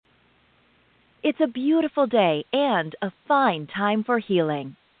It's a beautiful day and a fine time for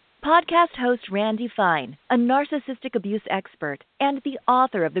healing. Podcast host Randy Fine, a narcissistic abuse expert and the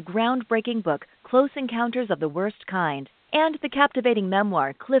author of the groundbreaking book Close Encounters of the Worst Kind and the captivating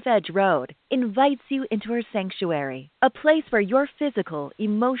memoir Cliff Edge Road, invites you into her sanctuary, a place where your physical,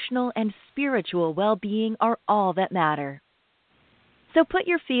 emotional, and spiritual well-being are all that matter. So put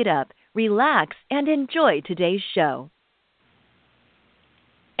your feet up, relax, and enjoy today's show.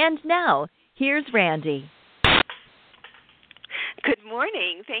 And now, here's Randy. Good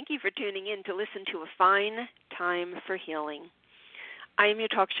morning. Thank you for tuning in to listen to A Fine Time for Healing. I am your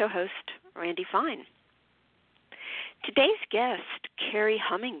talk show host, Randy Fine. Today's guest, Kerri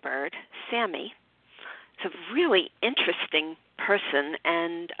Hummingbird Sami, is a really interesting person,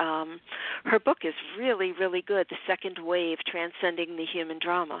 and her book is really, really good, The Second Wave, Transcending the Human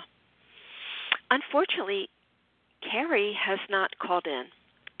Drama. Unfortunately, Kerri has not called in,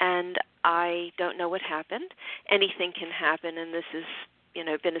 and I don't know what happened. Anything can happen, and this has,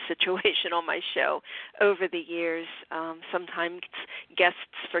 been a situation on my show over the years. Sometimes guests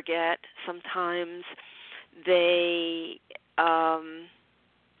forget. Sometimes they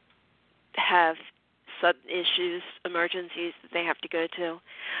have sudden issues, emergencies that they have to go to.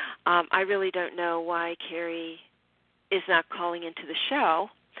 I really don't know why Kerri is not calling into the show.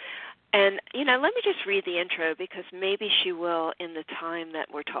 And, let me just read the intro because maybe she will in the time that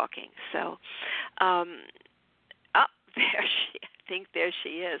we're talking. So, there she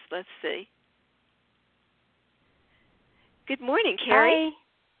is. Let's see. Good morning, Kerri.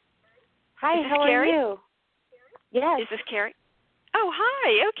 Hi, how Kerri? are you? Yes. Is this Kerri? Oh,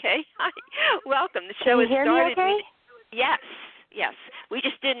 hi. Okay. Hi. Welcome. The show Can you has hear started. Me okay? Yes. We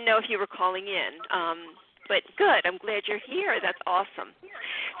just didn't know if you were calling in. But good. I'm glad you're here. That's awesome.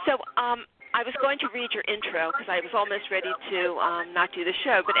 So I was going to read your intro because I was almost ready to not do the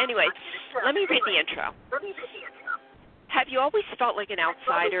show. But anyway, let me read the intro. Have you always felt like an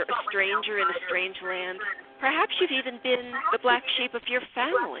outsider, a stranger in a strange land? Perhaps you've even been the black sheep of your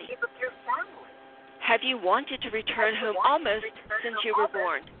family. Have you wanted to return home almost since you were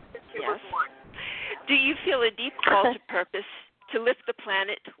born? Yes. Do you feel a deep call to purpose to lift the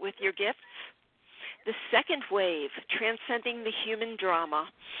planet with your gifts? The Second Wave, Transcending the Human Drama,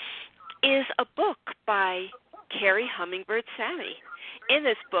 is a book by Kerri Hummingbird Sami. In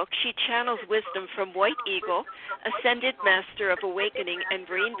this book, she channels wisdom from White Eagle, Ascended Master of Awakening, and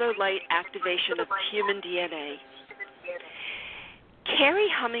Rainbow Light Activation of Human DNA. Kerri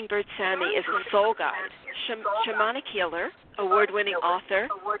Hummingbird Sami is a soul guide, shamanic healer, award-winning author,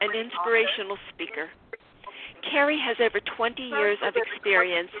 and inspirational speaker. Kerri has over 20 years of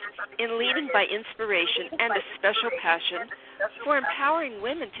experience in leading by inspiration and a special passion for empowering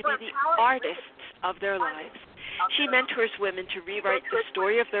women to be the artists of their lives. She mentors women to rewrite the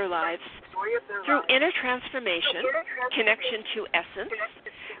story of their lives through inner transformation, connection to essence,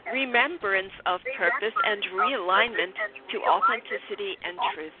 remembrance of purpose, and realignment to authenticity and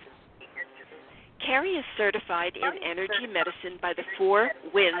truth. Kerri is certified in energy medicine by the Four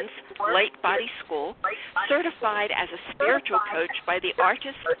Winds Light Body School, certified as a spiritual coach by the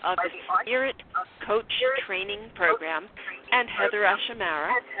Artist of the Spirit Coach Training Program and HeatherAsh Amara,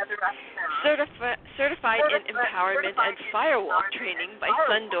 certified in empowerment and firewalk training by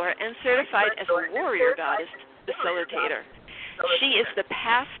Sundoor, and certified as a Warrior Goddess Facilitator. She is the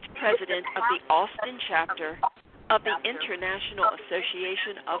past president of the Austin chapter of the International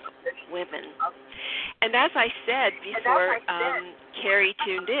Association of Women. And as I said before Kerri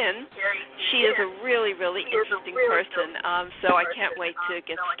tuned in, she is a really, really interesting person, so I can't wait to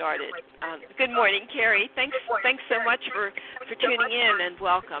get started. Good morning, Kerri. Thanks so much for tuning in, and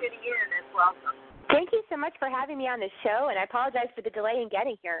welcome. Thank you so much for having me on the show, and I apologize for the delay in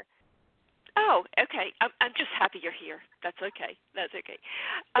getting here. Oh, okay. I'm just happy you're here. That's okay.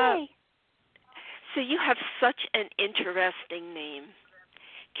 Yay. So you have such an interesting name.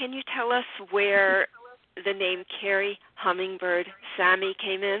 Can you tell us where the name Kerri Hummingbird Sami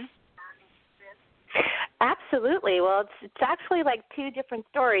came in? Absolutely. Well, it's actually like two different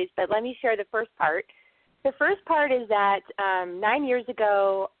stories, but let me share the first part. The first part is that 9 years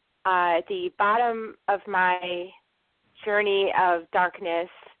ago, at the bottom of my journey of darkness,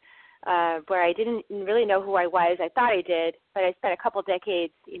 where I didn't really know who I was. I thought I did, but I spent a couple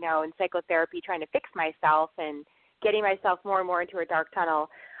decades, in psychotherapy trying to fix myself and getting myself more and more into a dark tunnel.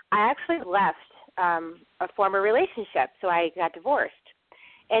 I actually left a former relationship, so I got divorced.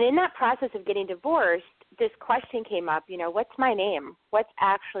 And in that process of getting divorced, this question came up, what's my name? What's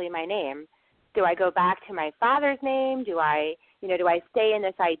actually my name? Do I go back to my father's name? Do I stay in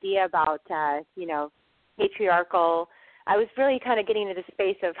this idea about, patriarchal I was really kind of getting into the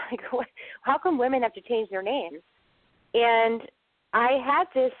space of like, how come women have to change their names? And I had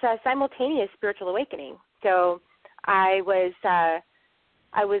this simultaneous spiritual awakening. So I was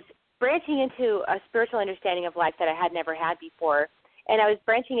branching into a spiritual understanding of life that I had never had before, and I was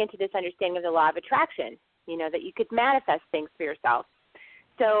branching into this understanding of the law of attraction, that you could manifest things for yourself.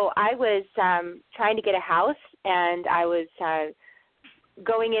 So I was trying to get a house, and I was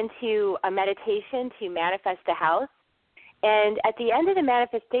going into a meditation to manifest the house. And at the end of the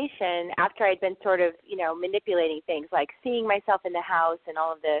manifestation, after I'd been sort of, manipulating things like seeing myself in the house and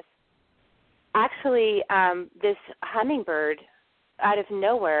all of this, actually this hummingbird out of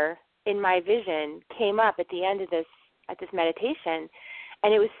nowhere in my vision came up at the end of this meditation,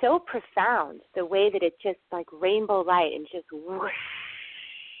 and it was so profound, the way that it just like rainbow light and just whoosh,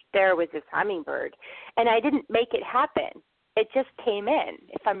 there was this hummingbird. And I didn't make it happen. It just came in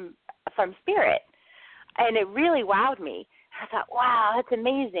from spirit. And it really wowed me. I thought, wow, that's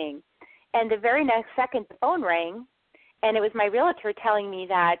amazing. And the very next second, the phone rang, and it was my realtor telling me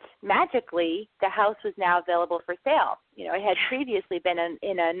that magically the house was now available for sale. It had previously been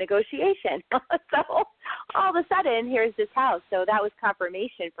in a negotiation. So all of a sudden, here's this house. So that was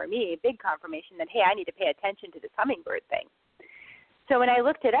confirmation for me, a big confirmation that, hey, I need to pay attention to this hummingbird thing. So when I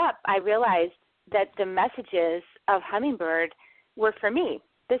looked it up, I realized that the messages of hummingbird were for me.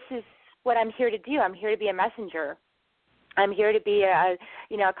 This is what I'm here to do. I'm here to be a messenger. I'm here to be a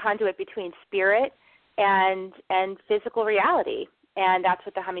conduit between spirit and physical reality, and that's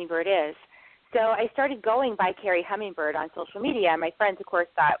what the hummingbird is. So I started going by Kerri Hummingbird on social media. My friends, of course,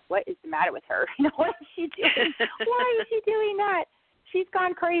 thought, what is the matter with her? What is she doing? Why is she doing that? She's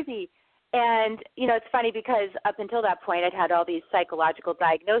gone crazy. And, it's funny because up until that point, I'd had all these psychological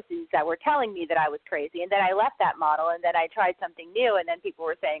diagnoses that were telling me that I was crazy. And then I left that model, and then I tried something new, and then people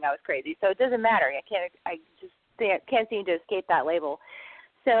were saying I was crazy. So it doesn't matter. I just can't seem to escape that label.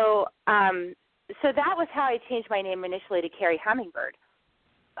 So so that was how I changed my name initially to Kerri Hummingbird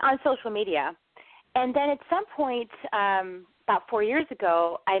on social media. And then at some point, about 4 years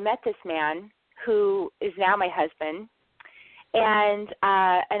ago, I met this man who is now my husband. And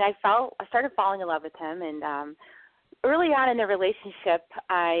I started falling in love with him. And early on in the relationship,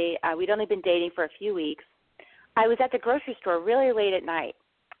 we'd only been dating for a few weeks. I was at the grocery store really late at night,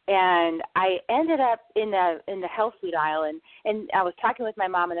 and I ended up in the health food aisle, and I was talking with my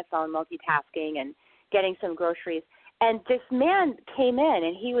mom on the phone, multitasking and getting some groceries. And this man came in,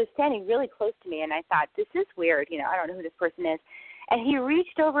 and he was standing really close to me, and I thought, this is weird. I don't know who this person is. And he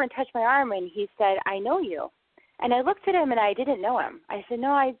reached over and touched my arm, and he said, I know you. And I looked at him, and I didn't know him. I said, no,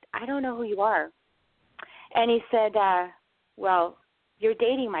 I don't know who you are. And he said, well, you're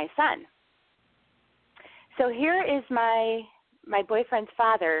dating my son. So here is my boyfriend's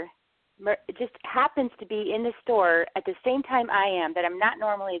father, just happens to be in the store at the same time I am, that I'm not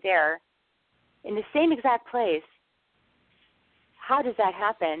normally there, in the same exact place. How does that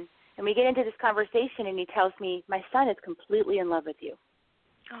happen? And we get into this conversation, and he tells me, my son is completely in love with you.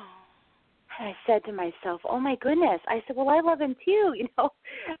 Oh. And I said to myself, oh, my goodness. I said, well, I love him too,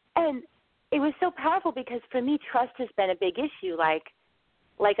 And it was so powerful because for me, trust has been a big issue. Like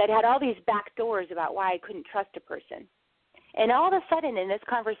I'd had all these back doors about why I couldn't trust a person. And all of a sudden in this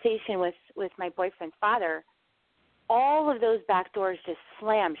conversation with my boyfriend's father, all of those back doors just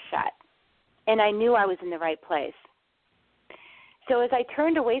slammed shut. And I knew I was in the right place. So as I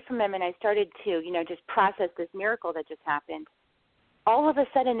turned away from him and I started to, just process this miracle that just happened, all of a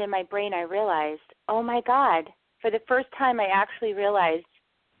sudden in my brain I realized, oh, my God, for the first time I actually realized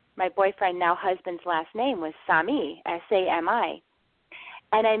my boyfriend, now husband's last name was Sami, S-A-M-I.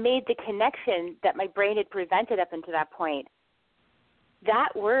 And I made the connection that my brain had prevented up until that point. That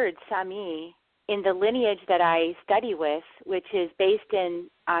word, Sami, in the lineage that I study with, which is based in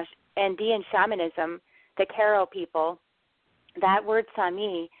Andean shamanism, the Karo people, that word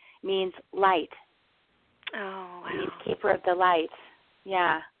Sami means light. Oh, wow. It means keeper of the light.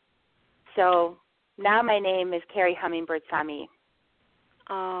 Yeah. So now my name is Kerri Hummingbird Sami.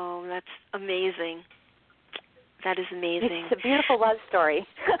 Oh, that's amazing. That is amazing. It's a beautiful love story.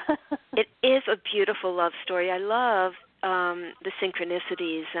 It is a beautiful love story. I love the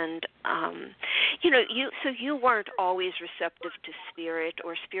synchronicities, and you weren't always receptive to spirit,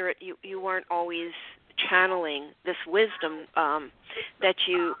 or spirit. You weren't always channeling this wisdom that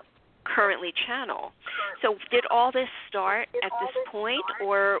you currently channel. So did all this start at this point,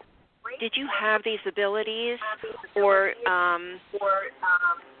 or did you have these abilities or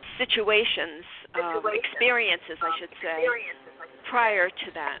situations, experiences, I should say, prior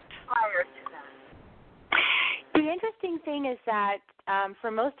to that? The interesting thing is that for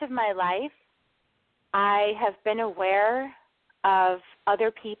most of my life, I have been aware of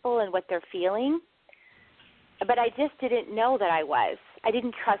other people and what they're feeling, but I just didn't know that I was. I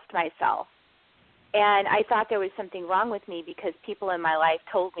didn't trust myself. And I thought there was something wrong with me because people in my life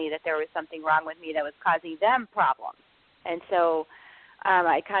told me that there was something wrong with me that was causing them problems. And so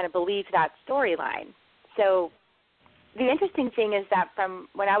I kind of believed that storyline. So the interesting thing is that from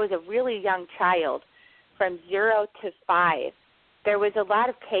when I was a really young child, from 0 to 5, there was a lot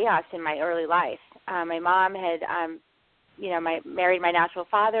of chaos in my early life. My mom had, married my natural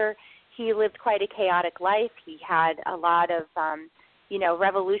father. He lived quite a chaotic life. He had a lot of,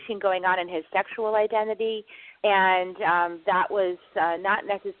 revolution going on in his sexual identity, and that was not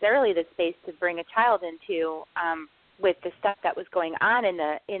necessarily the space to bring a child into with the stuff that was going on in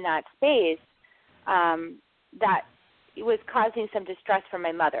that space. That was causing some distress for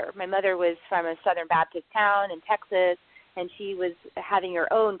my mother. My mother was from a Southern Baptist town in Texas, and she was having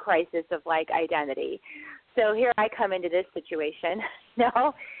her own crisis of identity. So here I come into this situation,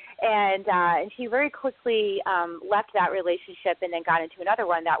 and she very quickly left that relationship and then got into another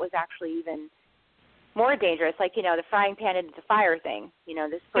one that was actually even more dangerous, the frying pan into the fire thing.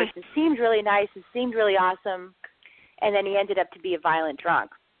 This person seemed really nice and seemed really awesome, and then he ended up to be a violent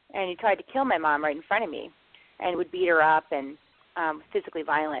drunk, and he tried to kill my mom right in front of me and would beat her up and physically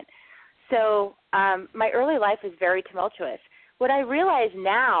violent. So my early life was very tumultuous. What I realize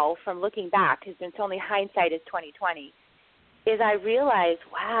now from looking back, because it's only hindsight is 20/20, is I realized,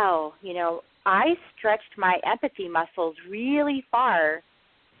 wow, I stretched my empathy muscles really far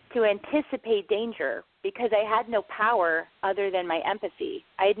to anticipate danger because I had no power other than my empathy.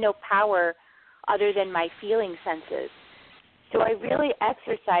 I had no power other than my feeling senses. So I really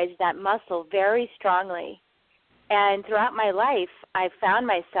exercised that muscle very strongly. And throughout my life, I found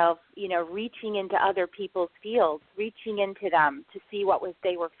myself, reaching into other people's fields, reaching into them to see what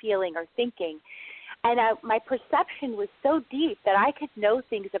they were feeling or thinking. And my perception was so deep that I could know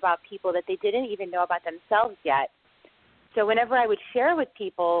things about people that they didn't even know about themselves yet. So whenever I would share with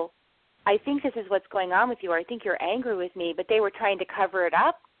people, I think this is what's going on with you, or I think you're angry with me, but they were trying to cover it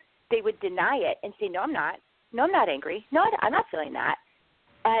up, they would deny it and say, no, I'm not. No, I'm not angry. No, I'm not feeling that.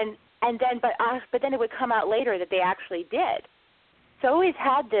 But then it would come out later that they actually did. So I always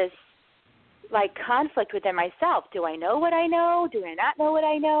had this conflict within myself. Do I know what I know? Do I not know what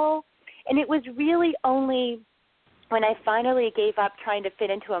I know? And it was really only when I finally gave up trying to fit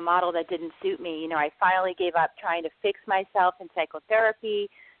into a model that didn't suit me. I finally gave up trying to fix myself in psychotherapy,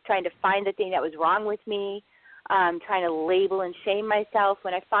 trying to find the thing that was wrong with me, trying to label and shame myself.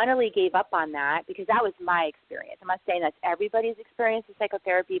 When I finally gave up on that, because that was my experience. I'm not saying that's everybody's experience with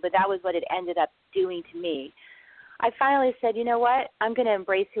psychotherapy, but that was what it ended up doing to me. I finally said, you know what? I'm going to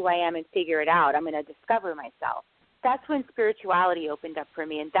embrace who I am and figure it out. I'm going to discover myself. That's when spirituality opened up for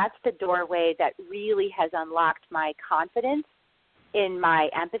me, and that's the doorway that really has unlocked my confidence in my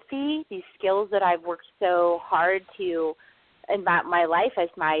empathy, these skills that I've worked so hard to in my life as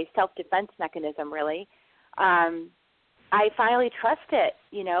my self-defense mechanism, really. I finally trust it,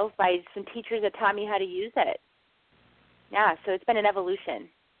 by some teachers that taught me how to use it. Yeah, so it's been an evolution.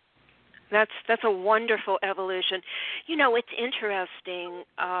 That's a wonderful evolution. It's interesting.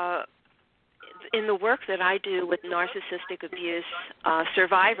 In the work that I do with narcissistic abuse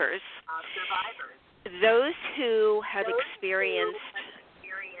survivors, those who have experienced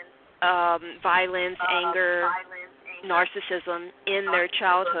violence, anger, narcissism in their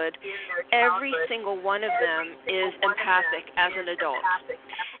childhood, every single one of them is empathic as an adult.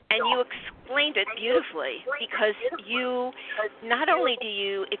 And you explained it beautifully because you not only do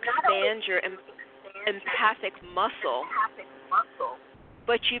you expand your empathic muscle,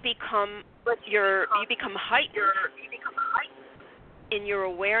 but you become heightened in your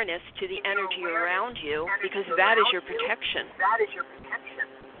awareness to the energy around you because that is your protection.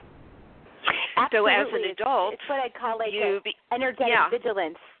 Absolutely. So as an adult, it's what I call energetic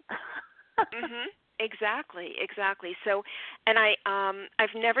vigilance. Mm-hmm. Exactly. So, and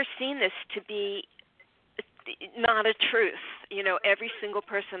I've never seen this to be not a truth. Every single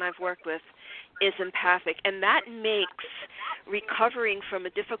person I've worked with is empathic, and that makes recovering from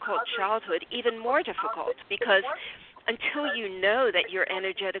a difficult childhood even more difficult because until you know that you're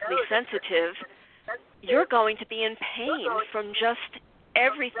energetically sensitive, you're going to be in pain from just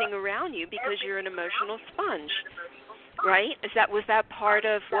everything around you because you're an emotional sponge, right? Was that part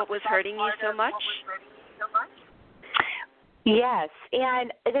of what was hurting you so much? Yes,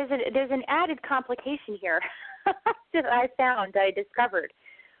 and there's an added complication here that I discovered,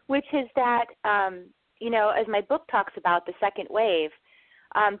 which is that as my book talks about the second wave,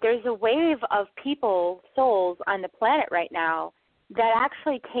 there's a wave of people, souls on the planet right now that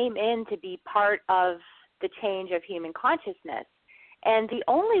actually came in to be part of the change of human consciousness. And the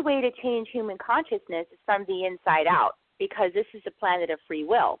only way to change human consciousness is from the inside out, because this is a planet of free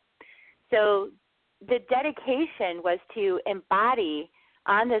will. So the dedication was to embody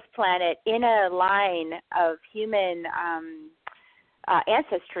on this planet in a line of human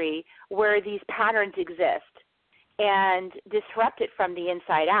ancestry where these patterns exist, and disrupt it from the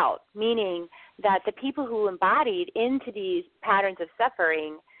inside out, meaning that the people who embodied into these patterns of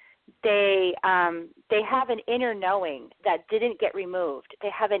suffering, they have an inner knowing that didn't get removed.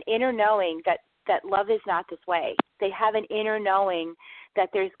 They have an inner knowing that love is not this way. They have an inner knowing that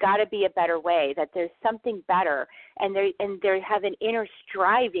there's got to be a better way, that there's something better, and they have an inner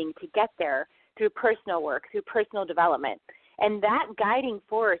striving to get there through personal work, through personal development. And that guiding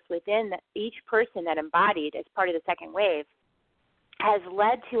force within each person that embodied as part of the second wave has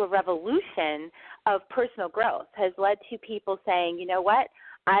led to a revolution of personal growth, has led to people saying, you know what,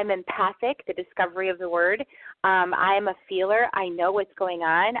 I'm empathic, the discovery of the word. I am a feeler. I know what's going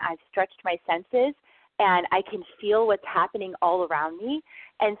on. I've stretched my senses, and I can feel what's happening all around me.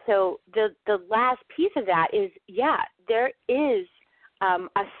 And so the last piece of that is, there is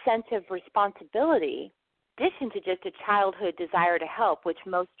a sense of responsibility, in addition to just a childhood desire to help, which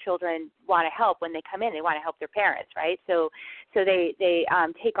most children want to help when they come in. They want to help their parents, right? So they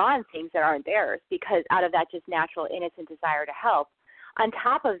take on things that aren't theirs because out of that just natural, innocent desire to help. On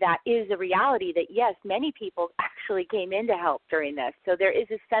top of that is the reality that, yes, many people actually came in to help during this. So there is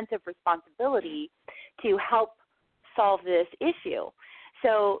a sense of responsibility to help solve this issue.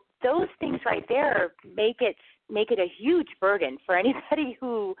 So those things right there make it a huge burden for anybody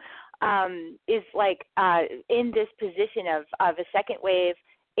who is like in this position of a second wave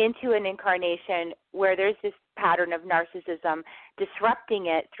into an incarnation where there's this pattern of narcissism, disrupting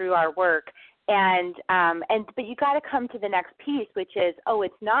it through our work. But you got to come to the next piece, which is,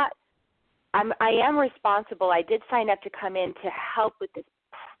 it's not. I am responsible. I did sign up to come in to help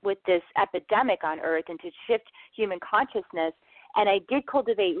with this epidemic on Earth and to shift human consciousness, and I did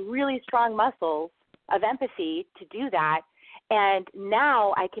cultivate really strong muscles of empathy to do that. And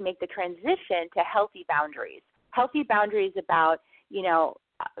now I can make the transition to healthy boundaries. Healthy boundaries about,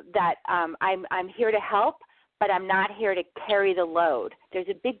 that I'm here to help, but I'm not here to carry the load. There's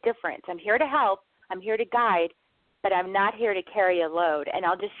a big difference. I'm here to help, I'm here to guide, but I'm not here to carry a load. And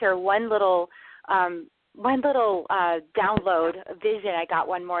I'll just share one little download, a vision I got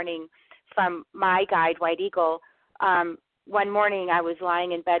one morning from my guide, White Eagle. One morning I was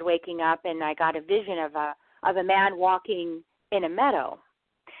lying in bed waking up, and I got a vision of a man walking in a meadow.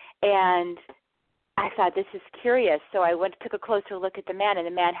 And I thought, this is curious. So I took a closer look at the man, and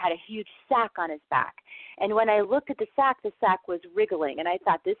the man had a huge sack on his back. And when I looked at the sack was wriggling. And I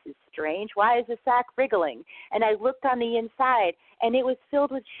thought, this is strange. Why is the sack wriggling? And I looked on the inside, and it was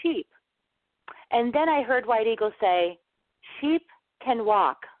filled with sheep. And then I heard White Eagle say, sheep can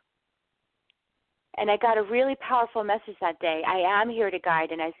walk. And I got a really powerful message that day. I am here to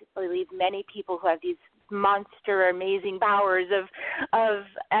guide, and I believe many people who have these monster, amazing powers of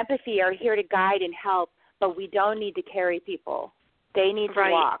empathy are here to guide and help, but we don't need to carry people. They need to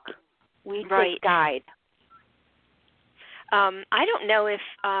walk. We just guide. I don't know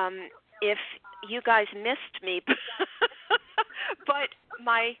if you guys missed me, but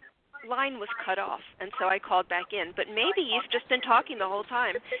my line was cut off, and so I called back in. But maybe you've just been talking the whole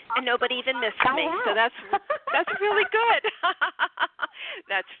time, and nobody even missed me. So that's really good.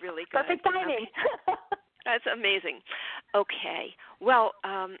 That's really good. Perfect timing. Okay. That's amazing. Okay. Well,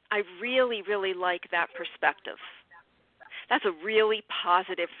 I really, really like that perspective. That's a really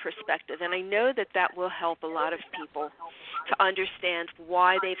positive perspective, and I know that will help a lot of people to understand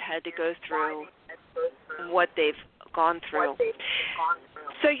why they've had to go through what they've gone through.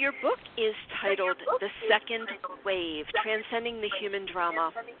 So your book is titled The Second Wave, Transcending the Human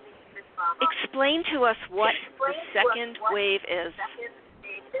Drama. Explain to us what the second wave is.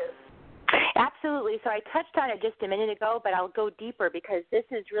 Absolutely. So I touched on it just a minute ago, but I'll go deeper because this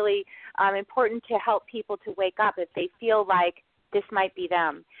is really important to help people to wake up if they feel like this might be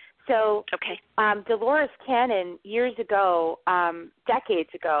them. So Dolores Cannon, years ago, decades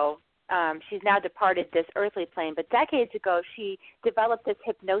ago, she's now departed this earthly plane, but decades ago she developed this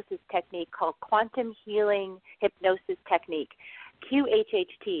hypnosis technique called quantum healing hypnosis technique,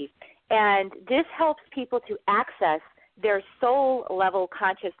 QHHT. And this helps people to access their soul level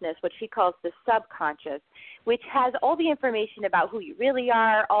consciousness, what she calls the subconscious, which has all the information about who you really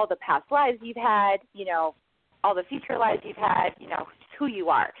are, all the past lives you've had, all the future lives you've had, who you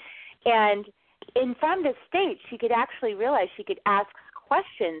are. And from this state, she could actually realize she could ask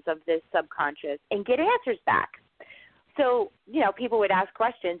questions of this subconscious and get answers back. So, people would ask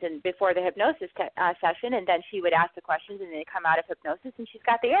questions and before the hypnosis session, and then she would ask the questions, and they come out of hypnosis, and she's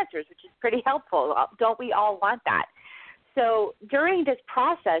got the answers, which is pretty helpful. Don't we all want that? So during this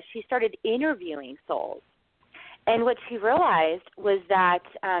process, she started interviewing souls. And what she realized was that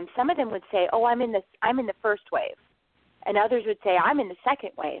some of them would say, "Oh, I'm in the first wave," and others would say, "I'm in the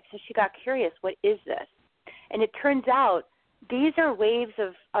second wave." So she got curious, what is this? And it turns out these are waves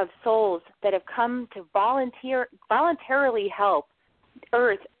of souls that have come to voluntarily help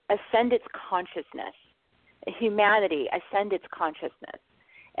Earth ascend its consciousness, humanity ascend its consciousness.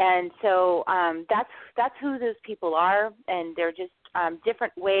 And so that's who those people are, and they're just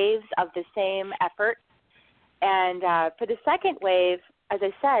different waves of the same effort. And for the second wave, as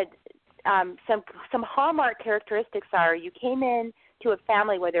I said, some hallmark characteristics are you came in to a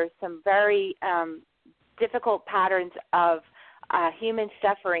family where there's some very difficult patterns of human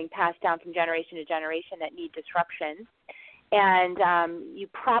suffering passed down from generation to generation that need disruption. And you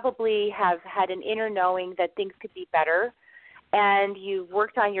probably have had an inner knowing that things could be better, and you've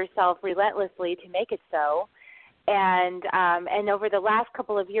worked on yourself relentlessly to make it so. And over the last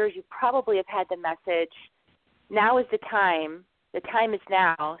couple of years, you probably have had the message, now is the time is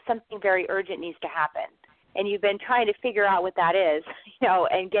now, something very urgent needs to happen. And you've been trying to figure out what that is,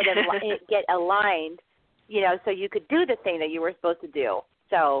 and get aligned, so you could do the thing that you were supposed to do.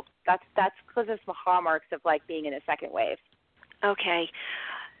 So those are some hallmarks of like being in a second wave. Okay.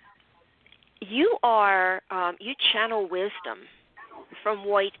 You are, you channel wisdom from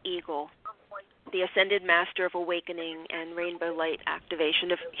White Eagle, the Ascended Master of Awakening and Rainbow Light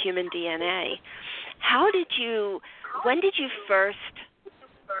Activation of Human DNA. When did you first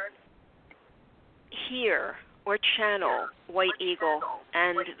hear or channel White Eagle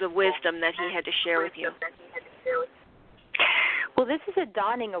and the wisdom that he had to share with you? Well, this is a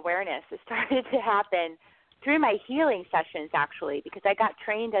dawning awareness. It started to happen through my healing sessions, actually, because I got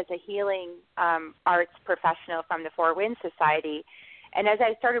trained as a healing arts professional from the Four Winds Society. And as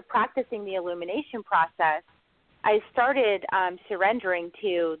I started practicing the illumination process, I started surrendering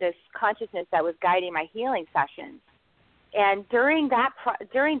to this consciousness that was guiding my healing sessions. And during that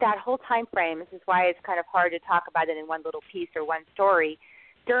whole time frame, this is why it's kind of hard to talk about it in one little piece or one story.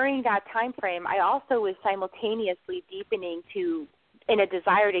 During that time frame, I also was simultaneously deepening in a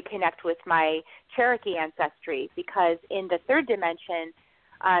desire to connect with my Cherokee ancestry, because in the third dimension,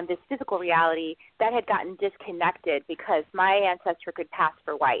 this physical reality, that had gotten disconnected because my ancestor could pass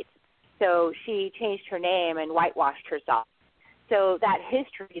for white. So she changed her name and whitewashed herself. So that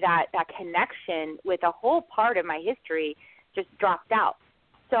history, that connection with a whole part of my history just dropped out.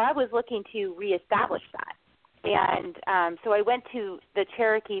 So I was looking to reestablish that. And so I went to the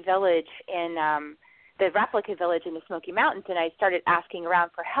Cherokee village in the replica village in the Smoky Mountains, and I started asking around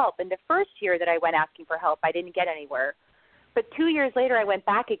for help. And the first year that I went asking for help, I didn't get anywhere. But 2 years later, I went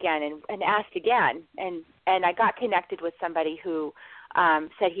back again and asked again, and I got connected with somebody who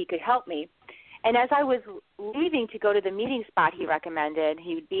said he could help me. And as I was leaving to go to the meeting spot he recommended,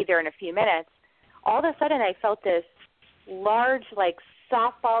 he would be there in a few minutes, all of a sudden I felt this large, like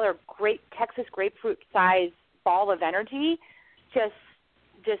softball or Texas grapefruit size ball of energy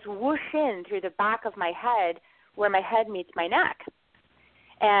just whoosh in through the back of my head where my head meets my neck.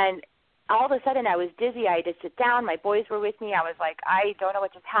 And all of a sudden I was dizzy. I had to sit down. My boys were with me. I was like, I don't know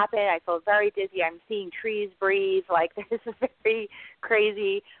what just happened. I feel very dizzy. I'm seeing trees breathe. Like, this is very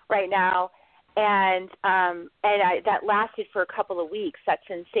crazy right now. And that lasted for a couple of weeks, that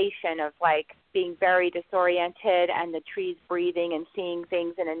sensation of like being very disoriented and the trees breathing and seeing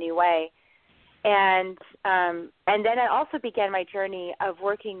things in a new way. And then I also began my journey of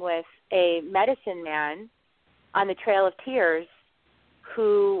working with a medicine man on the Trail of Tears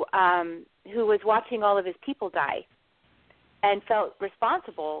who was watching all of his people die and felt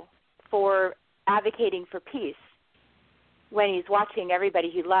responsible for advocating for peace when he's watching everybody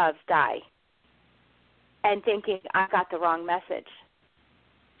he loves die and thinking, I got the wrong message.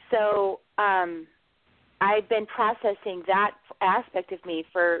 So I've been processing that aspect of me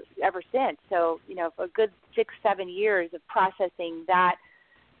ever since. So, for a good 6-7 years of processing that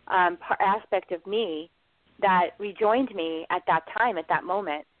aspect of me that rejoined me at that time, at that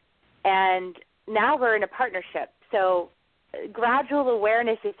moment. And now we're in a partnership. So gradual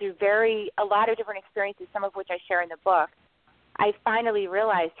awareness is through a lot of different experiences, some of which I share in the book. I finally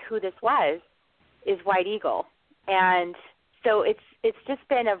realized who this is White Eagle. And so it's just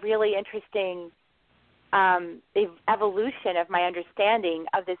been a really interesting evolution of my understanding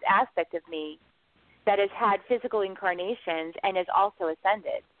of this aspect of me that has had physical incarnations and has also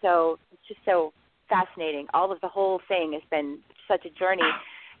ascended. So it's just so fascinating. All of the whole thing has been such a journey.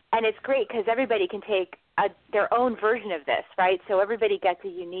 And it's great because everybody can take their own version of this, right? So everybody gets a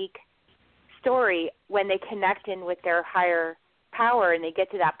unique story when they connect in with their higher power, and they get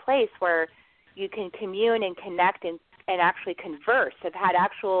to that place where you can commune and connect and actually converse. I've had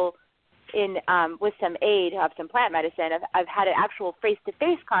actual, with some aid of some plant medicine, I've had an actual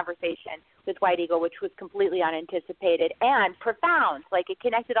face-to-face conversation with White Eagle, which was completely unanticipated and profound. Like, it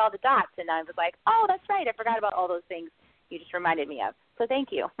connected all the dots, and I was like, oh, that's right, I forgot about all those things you just reminded me of. So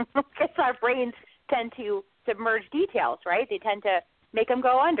thank you. Because our brains tend to submerge details, right? They tend to make them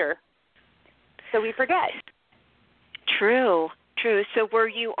go under. So we forget. True. So were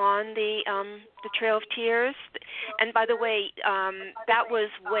you on the Trail of Tears? And by the way, that was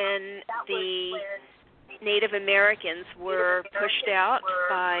when the Native Americans were pushed out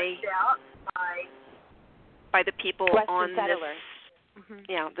by the people Western on settlers. this. Mm-hmm.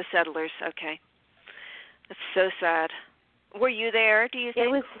 Yeah, the settlers. Okay, that's so sad. Were you there? Do you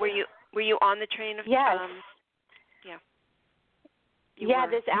think? Were you on the train of? Yes. Yeah.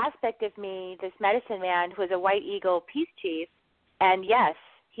 This aspect of me, this medicine man, who was a White Eagle peace chief, and yes,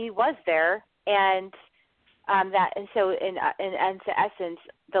 he was there, and so in essence,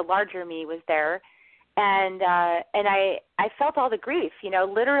 the larger me was there, and I felt all the grief.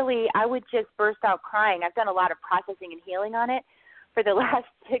 Literally, I would just burst out crying. I've done a lot of processing and healing on it for the last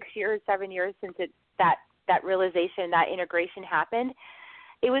 7 years since that realization, that integration happened.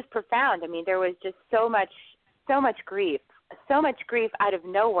 It was profound. I mean, there was just so much grief out of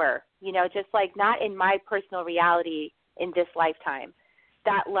nowhere, just like not in my personal reality in this lifetime,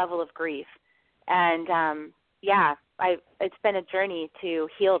 that level of grief. And, it's been a journey to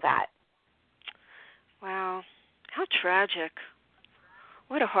heal that. Wow. How tragic.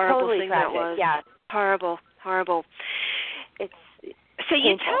 What a horrible totally thing tragic, that was. Yeah. Horrible. It's so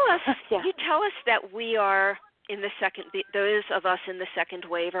you painful. you tell us that we are in the second, those of us in the second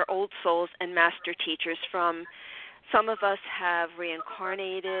wave are old souls and master teachers from. Some of us have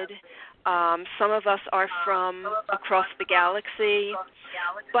reincarnated. Some of us are from across the galaxy.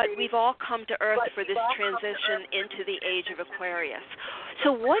 But we've all come to Earth for this transition into the Age of Aquarius.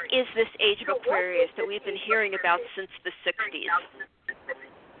 So what is this Age of Aquarius that we've been hearing about since the 60s?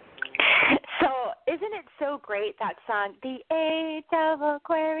 So isn't it so great, that song, The Age of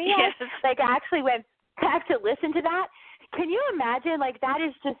Aquarius? Yes. Like, I actually went back to listen to that. Can you imagine, like, that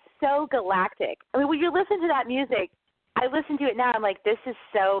is just so galactic. I mean, when you listen to that music, I listen to it now, I'm like, these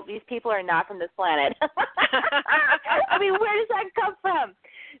people are not from this planet. I mean, where does that come from?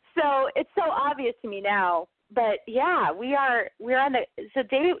 So it's so obvious to me now. But, yeah, we're on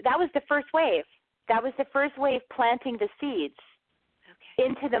that was the first wave. That was the first wave planting the seeds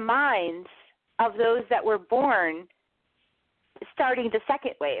into the minds of those that were born starting the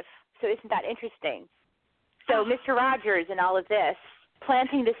second wave. So isn't that interesting? So Mr. Rogers and all of this,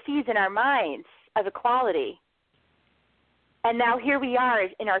 planting the seeds in our minds of equality. And now here we are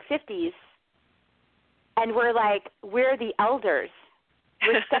in our 50s, and we're the elders.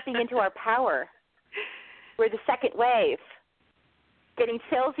 We're stepping into our power. We're the second wave. Getting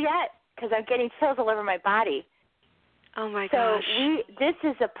chills yet? Because I'm getting chills all over my body. Oh, my gosh. So this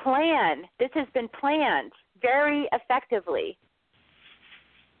is a plan. This has been planned very effectively.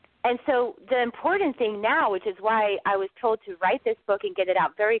 And so the important thing now, which is why I was told to write this book and get it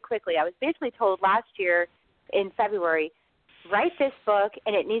out very quickly. I was basically told last year in February, write this book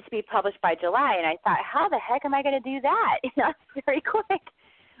and it needs to be published by July. And I thought, how the heck am I going to do that? It's very quick.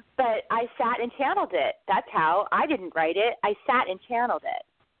 But I sat and channeled it. That's how. I didn't write it. I sat and channeled it.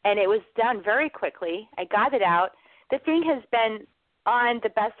 And it was done very quickly. I got it out. The thing has been on the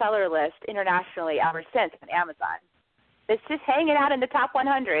bestseller list internationally ever since on Amazon. It's just hanging out in the top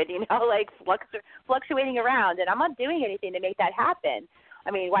 100, like fluctuating around. And I'm not doing anything to make that happen.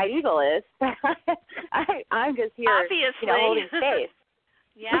 I mean, White Eagle is. I'm just here, obviously. Holding space.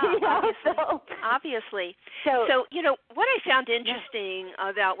 Yeah, obviously. So, what I found interesting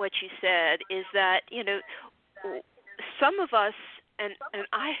about what you said is that, some of us, and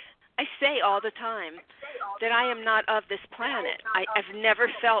I say all the time that I am not of this planet. I've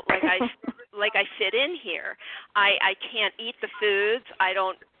never felt like I fit in here. I can't eat the foods. I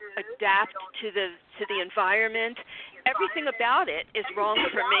don't adapt to the environment. Everything about it is wrong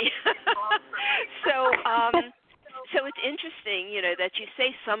for me. So it's interesting, that you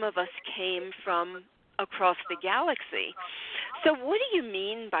say some of us came from across the galaxy. So what do you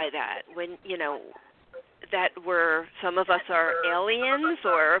mean by that? When that some of us are aliens,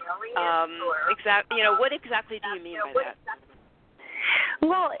 or what exactly do you mean by that?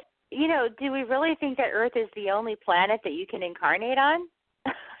 Well, do we really think that Earth is the only planet that you can incarnate on?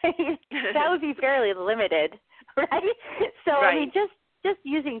 That would be fairly limited, right? So, right. I mean, just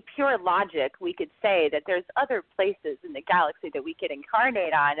using pure logic, we could say that there's other places in the galaxy that we could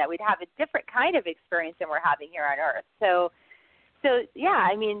incarnate on that we'd have a different kind of experience than we're having here on Earth. So yeah,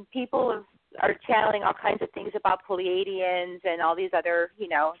 I mean, people are channeling all kinds of things about Pleiadians and all these other,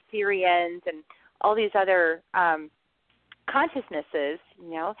 Syrians and all these other consciousnesses,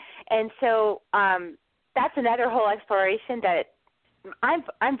 and so that's another whole exploration that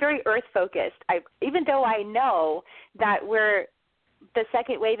I'm very Earth focused. Even though I know that the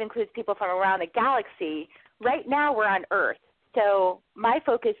second wave includes people from around the galaxy, right now we're on Earth. So my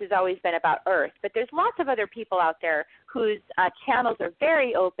focus has always been about Earth, but there's lots of other people out there whose channels are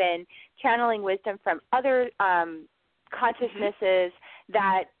very open, channeling wisdom from other consciousnesses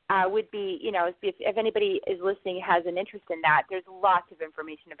that would be, if anybody is listening has an interest in that, there's lots of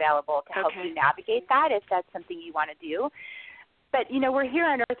information available to help you navigate that if that's something you want to do. But, we're here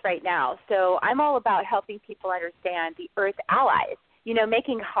on Earth right now, so I'm all about helping people understand the Earth allies,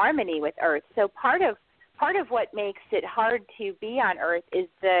 making harmony with Earth. So part of what makes it hard to be on Earth is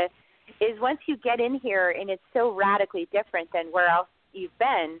once you get in here and it's so radically different than where else you've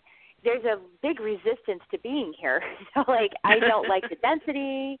been, there's a big resistance to being here. So, I don't like the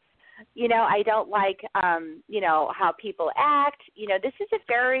density. I don't like, how people act. This is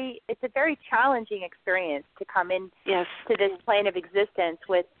it's a very challenging experience to come in to this plane of existence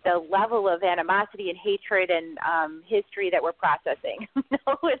with the level of animosity and hatred and history that we're processing.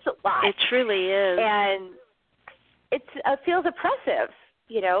 It's a lot. It truly is. And it feels oppressive,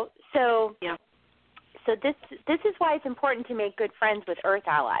 So, so this is why it's important to make good friends with Earth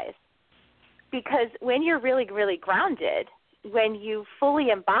allies. Because when you're really, really grounded, when you fully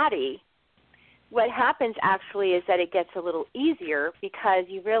embody, what happens actually is that it gets a little easier because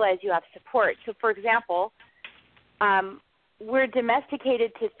you realize you have support. So, for example, we're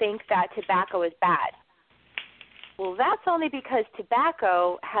domesticated to think that tobacco is bad. Well, that's only because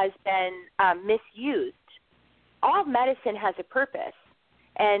tobacco has been misused. All medicine has a purpose,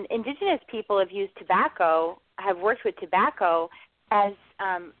 and indigenous people have worked with tobacco as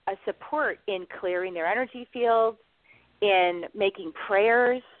a support in clearing their energy fields, in making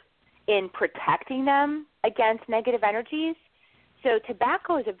prayers, in protecting them against negative energies. So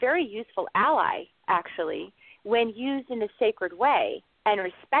tobacco is a very useful ally, actually, when used in a sacred way and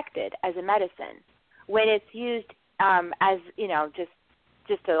respected as a medicine. When it's used as,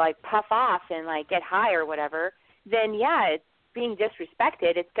 just to puff off and get high or whatever, then it's being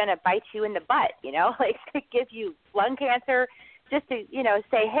disrespected. It's going to bite you in the butt, it's going to give you lung cancer just to,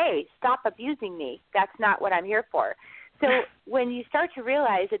 say, hey, stop abusing me. That's not what I'm here for. So when you start to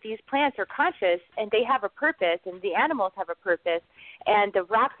realize that these plants are conscious and they have a purpose and the animals have a purpose and the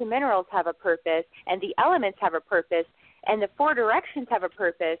rocks and minerals have a purpose and the elements have a purpose and the four directions have a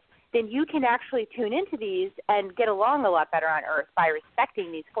purpose, then you can actually tune into these and get along a lot better on Earth by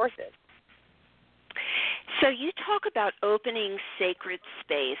respecting these forces. So you talk about opening sacred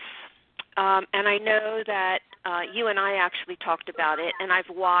space, and I know that you and I actually talked about it, and I've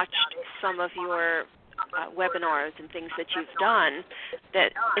watched some of your webinars and things that you've done,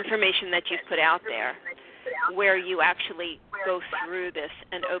 that information that you've put out there, where you actually go through this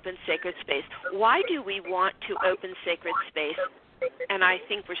and open sacred space. Why do we want to open sacred space? And I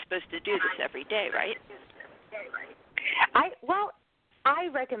think we're supposed to do this every day, right? I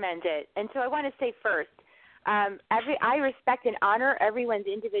recommend it, and so I want to say first, I respect and honor everyone's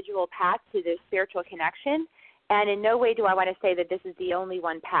individual path to their spiritual connection, and in no way do I want to say that this is the only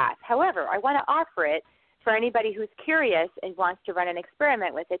one path. However, I want to offer it for anybody who's curious and wants to run an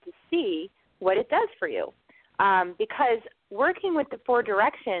experiment with it to see what it does for you. Because working with the four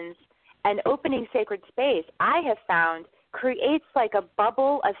directions and opening sacred space, I have found creates a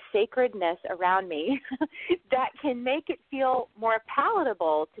bubble of sacredness around me that can make it feel more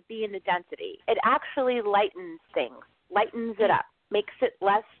palatable to be in the density. It actually lightens things, lightens it up, makes it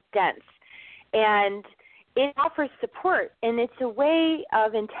less dense. And it offers support, and it's a way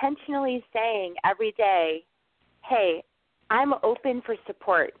of intentionally saying every day, hey, I'm open for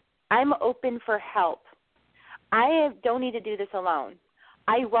support. I'm open for help. I don't need to do this alone.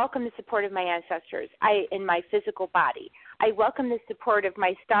 I welcome the support of my ancestors in my physical body. I welcome the support of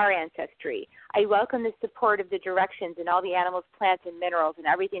my star ancestry. I welcome the support of the directions and all the animals, plants, and minerals and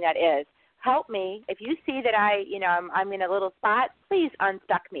everything that is. Help me. If you see that I'm in a little spot, please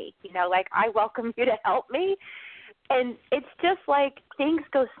unstuck me. I welcome you to help me. And it's just things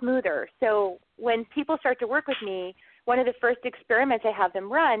go smoother. So when people start to work with me, one of the first experiments I have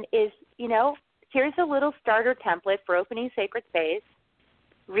them run is, here's a little starter template for opening sacred space.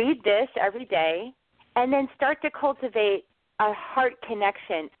 Read this every day, and then start to cultivate a heart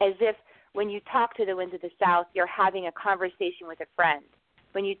connection as if when you talk to the winds of the south, you're having a conversation with a friend.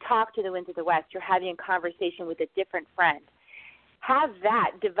 When you talk to the winds of the west, you're having a conversation with a different friend. Have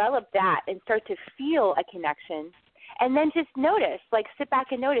that, develop that, and start to feel a connection. And then just notice, like sit back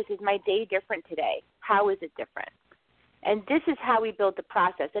and notice, is my day different today? How is it different? And this is how we build the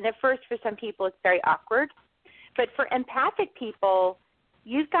process. And at first, for some people, it's very awkward. But for empathic people,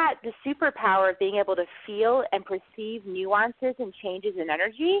 you've got the superpower of being able to feel and perceive nuances and changes in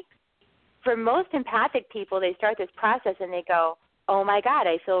energy. For most empathic people, they start this process and they go, oh, my God,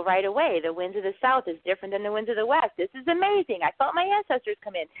 I feel right away. The winds of the south is different than the winds of the west. This is amazing. I felt my ancestors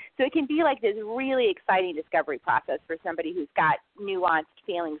come in. So it can be like this really exciting discovery process for somebody who's got nuanced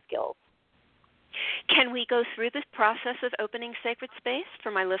feeling skills. Can we go through this process of opening sacred space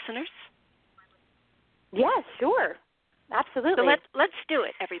for my listeners? Yes, sure. Absolutely. So let's do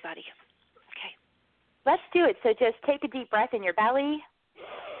it, everybody. Okay. Let's do it. So just take a deep breath in your belly.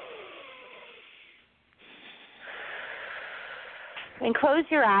 And close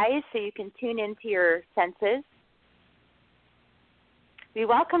your eyes so you can tune into your senses. We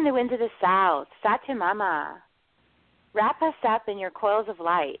welcome the winds of the south, Satyamama. Wrap us up in your coils of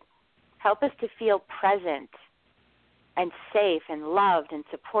light. Help us to feel present and safe and loved and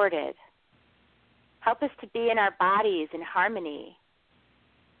supported. Help us to be in our bodies in harmony,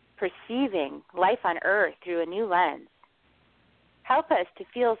 perceiving life on earth through a new lens. Help us to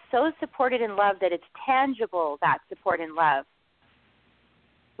feel so supported and loved that it's tangible, that support and love.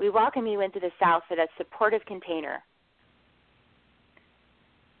 We welcome you into the south for that supportive container.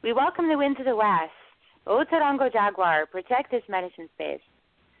 We welcome the winds of the west. O Tarango Jaguar, protect this medicine space.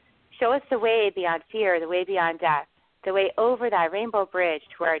 Show us the way beyond fear, the way beyond death, the way over that rainbow bridge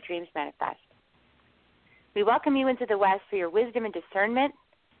to where our dreams manifest. We welcome you into the west for your wisdom and discernment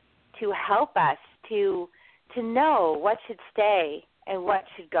to help us to know what should stay and what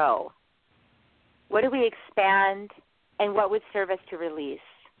should go. What do we expand and what would serve us to release?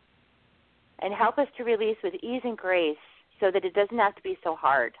 And help us to release with ease and grace so that it doesn't have to be so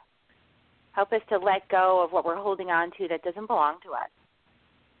hard. Help us to let go of what we're holding on to that doesn't belong to us.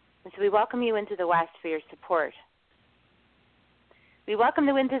 And so we welcome you into the west for your support. We welcome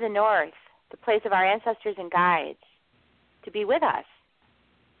the wind to the north, the place of our ancestors and guides, to be with us,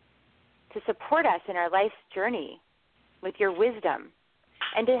 to support us in our life's journey with your wisdom,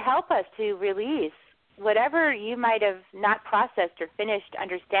 and to help us to release whatever you might have not processed or finished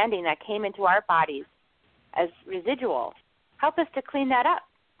understanding that came into our bodies as residual. Help us to clean that up,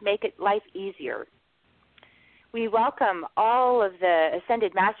 make it life easier. We welcome all of the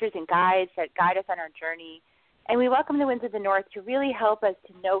ascended masters and guides that guide us on our journey, and we welcome the winds of the north to really help us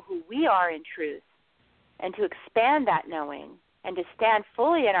to know who we are in truth and to expand that knowing and to stand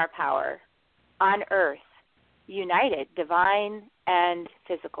fully in our power on earth, united, divine and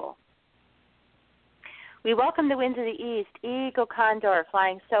physical. We welcome the winds of the east, Eagle Condor,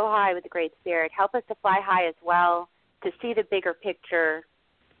 flying so high with the Great Spirit. Help us to fly high as well, to see the bigger picture.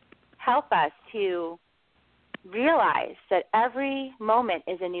 Help us to realize that every moment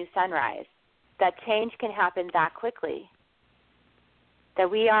is a new sunrise, that change can happen that quickly, that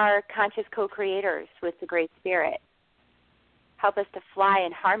we are conscious co-creators with the Great Spirit. Help us to fly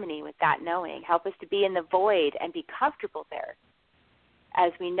in harmony with that knowing. Help us to be in the void and be comfortable there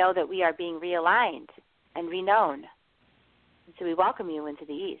as we know that we are being realigned and reknown. And so we welcome you into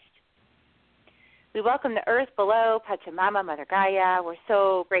the east. We welcome the earth below, Pachamama, Mother Gaia. We're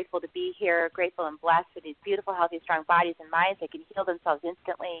so grateful to be here, grateful and blessed for these beautiful, healthy, strong bodies and minds that can heal themselves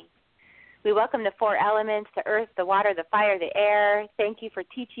instantly. We welcome the four elements, the earth, the water, the fire, the air. Thank you for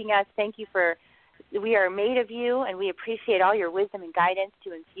teaching us. Thank you for, we are made of you, and we appreciate all your wisdom and guidance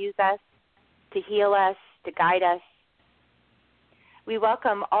to infuse us, to heal us, to guide us. We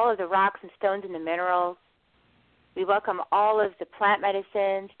welcome all of the rocks and stones and the minerals. We welcome all of the plant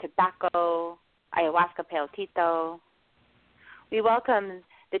medicines, tobacco, ayahuasca, pale tito. We welcome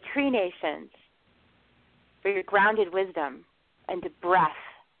the tree nations for your grounded wisdom and the breath.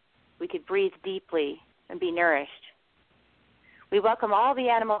 We could breathe deeply and be nourished. We welcome all the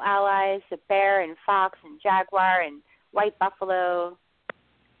animal allies, the bear and fox and jaguar and white buffalo,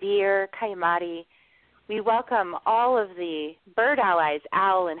 deer, coyote. We welcome all of the bird allies,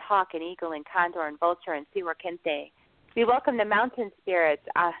 owl and hawk and eagle and condor and vulture and siwakente. We welcome the mountain spirits,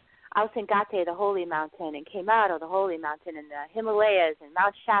 Ausengate, the holy mountain, and Kemaro, the holy mountain, and the Himalayas and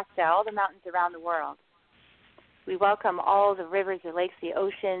Mount Shasta, all the mountains around the world. We welcome all the rivers, the lakes, the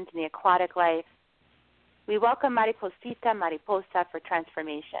oceans, and the aquatic life. We welcome Mariposa for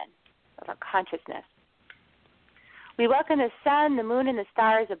transformation of our consciousness. We welcome the sun, the moon, and the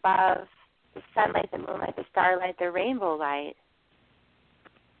stars above, the sunlight, the moonlight, the starlight, the rainbow light.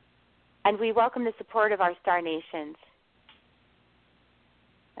 And we welcome the support of our star nations.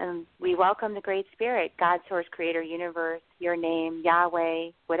 And we welcome the Great Spirit, God, Source, Creator, Universe, your name,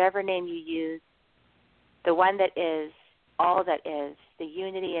 Yahweh, whatever name you use, the one that is, all that is, the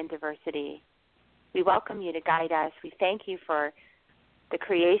unity and diversity. We welcome you to guide us. We thank you for the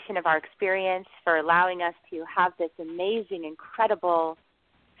creation of our experience, for allowing us to have this amazing, incredible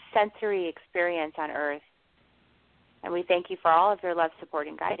sensory experience on Earth. And we thank you for all of your love, support,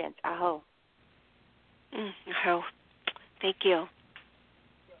 and guidance. Aho. Aho. Thank you.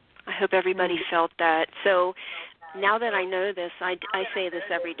 I hope everybody felt that. So now that I know this, I say this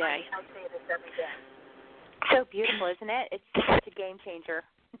every day. So beautiful, isn't it? It's such a game changer.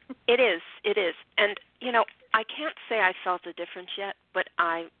 It is. And, I can't say I felt a difference yet, but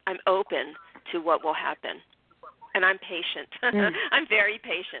I'm open to what will happen. And I'm patient. I'm very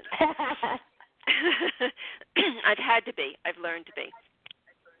patient. I've had to be. I've learned to be.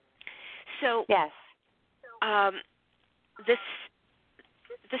 So, yes.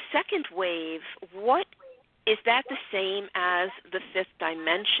 The second wave, what is that the same as the fifth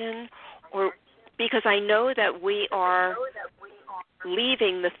dimension? Or because I know that we are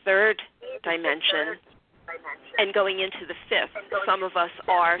leaving the third dimension and going into the fifth. Some of us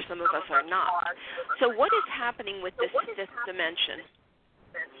are, some of us are not. So what is happening with this fifth dimension?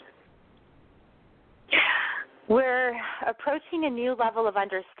 We're approaching a new level of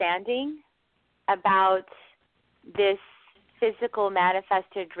understanding about this physical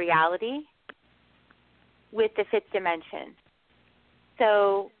manifested reality with the fifth dimension.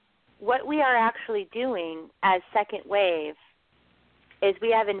 So what we are actually doing as second wave is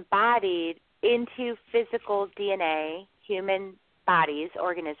we have embodied into physical DNA, human bodies,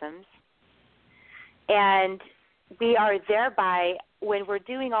 organisms, and we are thereby, when we're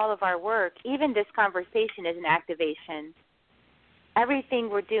doing all of our work, even this conversation is an activation. Everything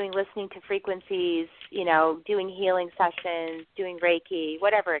we're doing, listening to frequencies, doing healing sessions, doing Reiki,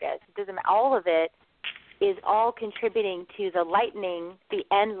 whatever it is, all of it is all contributing to the lightening, the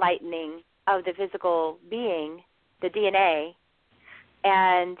enlightening of the physical being, the DNA,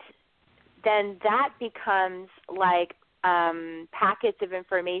 and then that becomes like packets of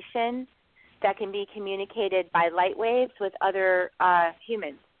information that can be communicated by light waves with other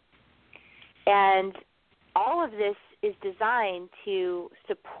humans. And all of this is designed to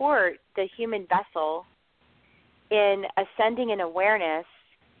support the human vessel in ascending in awareness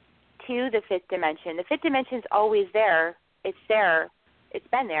to the fifth dimension. The fifth dimension is always there. It's there. It's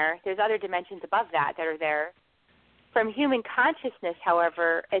been there. There's other dimensions above that are there. From human consciousness,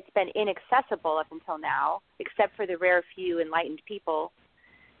 however, it's been inaccessible up until now, except for the rare few enlightened people.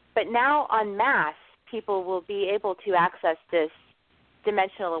 But now, en masse, people will be able to access this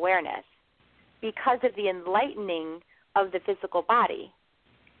dimensional awareness because of the enlightening of the physical body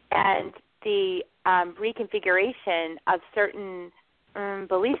and the reconfiguration of certain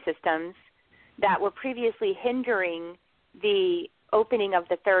belief systems that were previously hindering the opening of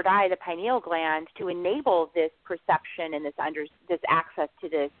the third eye, the pineal gland, to enable this perception and this access to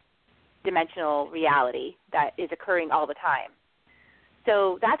this dimensional reality that is occurring all the time.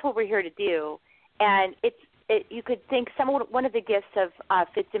 So that's what we're here to do. And you could think one of the gifts of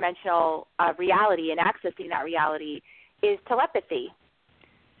fifth dimensional reality and accessing that reality is telepathy.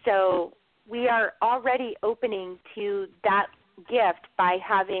 So we are already opening to that gift by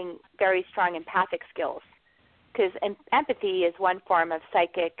having very strong empathic skills, because empathy is one form of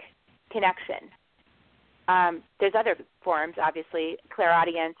psychic connection. There's other forms, obviously,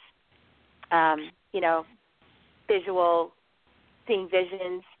 clairaudience, visual, seeing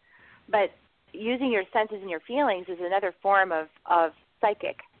visions, but using your senses and your feelings is another form of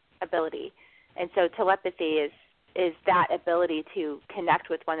psychic ability. And so telepathy is that ability to connect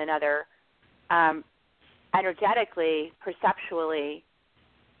with one another energetically, perceptually,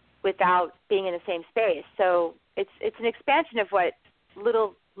 without being in the same space. So it's an expansion of what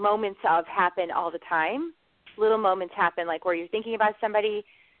little moments of happen all the time. Little moments happen like where you're thinking about somebody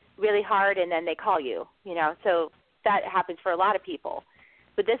really hard and then they call you, So that happens for a lot of people.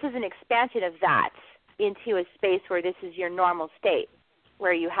 But this is an expansion of that into a space where this is your normal state,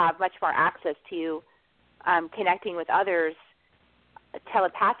 where you have much more access to connecting with others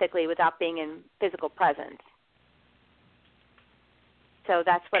telepathically without being in physical presence. So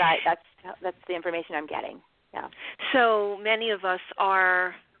that's the information I'm getting. Yeah. So many of us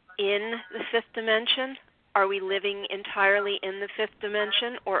are in the fifth dimension. Are we living entirely in the fifth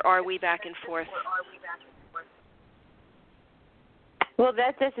dimension, or are we back and forth? Well,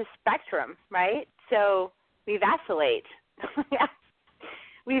 there's a spectrum, right? So we vacillate.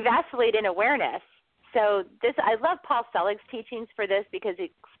 We vacillate in awareness. So I love Paul Selig's teachings for this because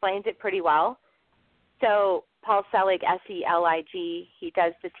he explains it pretty well. So Paul Selig, S-E-L-I-G, he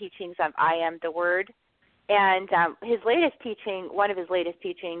does the teachings of I Am the Word. And his latest teaching, one of his latest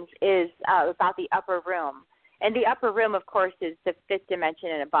teachings, is about the upper room. And the upper room, of course, is the fifth dimension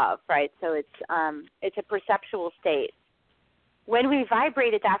and above, right? So it's a perceptual state. When we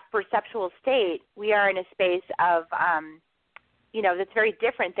vibrate at that perceptual state, we are in a space of, that's very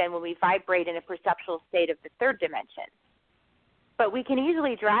different than when we vibrate in a perceptual state of the third dimension. But we can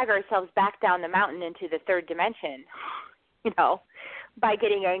easily drag ourselves back down the mountain into the third dimension, by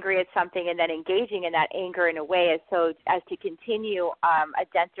getting angry at something and then engaging in that anger in a way as to continue a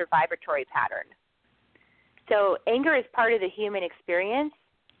denser vibratory pattern. So anger is part of the human experience,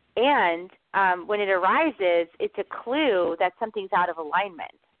 and when it arises, it's a clue that something's out of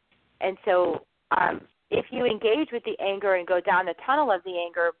alignment. And so if you engage with the anger and go down the tunnel of the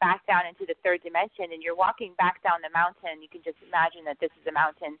anger back down into the third dimension, and you're walking back down the mountain, you can just imagine that this is a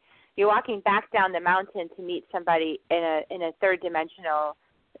mountain. You're walking back down the mountain to meet somebody in a third dimensional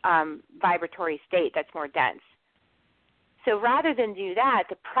vibratory state that's more dense. So rather than do that,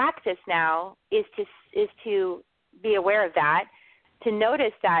 the practice now is to be aware of that, to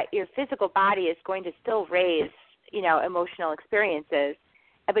notice that your physical body is going to still raise, emotional experiences,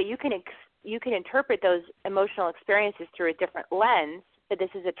 but you can interpret those emotional experiences through a different lens. But this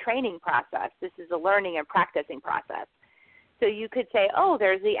is a training process. This is a learning and practicing process. So you could say, oh,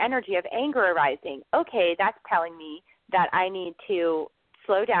 there's the energy of anger arising. Okay, that's telling me that I need to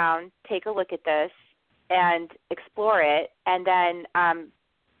slow down, take a look at this, and explore it, and then,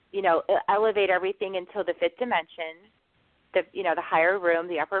 elevate everything until the fifth dimension, the higher room,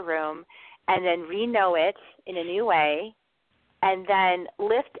 the upper room, and then re-know it in a new way, and then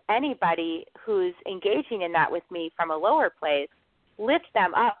lift anybody who's engaging in that with me from a lower place, lift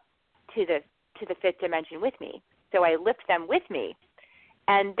them up to the fifth dimension with me. So I lift them with me,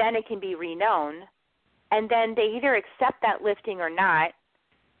 and then it can be reknown, and then they either accept that lifting or not,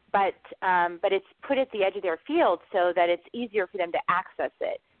 but it's put at the edge of their field so that it's easier for them to access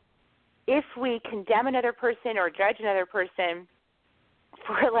it. If we condemn another person or judge another person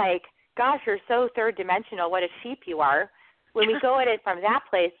for gosh, you're so third dimensional, what a sheep you are, when we go at it from that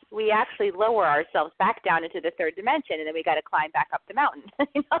place, we actually lower ourselves back down into the third dimension, and then we got to climb back up the mountain.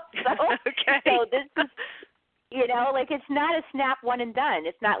 So this is, it's not a snap one and done.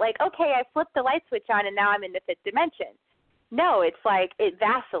 It's not like, okay, I flipped the light switch on and now I'm in the fifth dimension. No, it's like it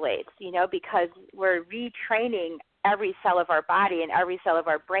vacillates, because we're retraining every cell of our body and every cell of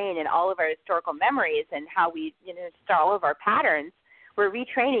our brain and all of our historical memories and how we, start all of our patterns. We're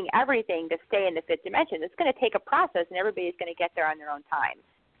retraining everything to stay in the fifth dimension. It's going to take a process, and everybody's going to get there on their own time.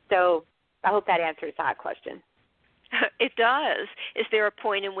 So I hope that answers that question. It does. Is there a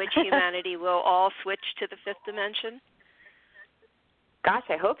point in which humanity will all switch to the fifth dimension? Gosh,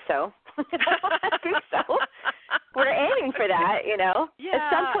 I hope so. I think so. We're aiming for that, Yeah,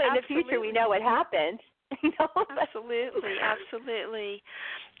 at some point in the absolutely. future, we know what happens. Absolutely, absolutely.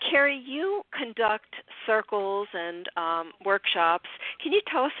 Kerri, you conduct circles and workshops. Can you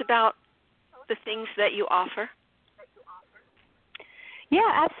tell us about the things that you offer?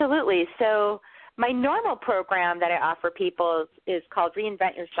 Yeah, absolutely. So my normal program that I offer people is called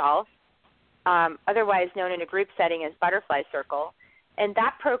Reinvent Yourself, otherwise known in a group setting as Butterfly Circle. And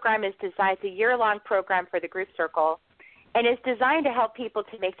that program is designed, it's a year-long program for the group circle, and it's designed to help people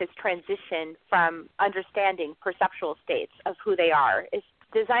to make this transition from understanding perceptual states of who they are. It's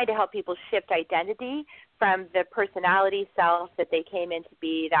designed to help people shift identity from the personality self that they came in to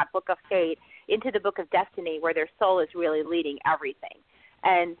be, that book of fate, into the book of destiny where their soul is really leading everything.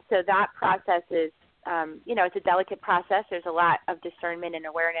 And so that process is, it's a delicate process. There's a lot of discernment and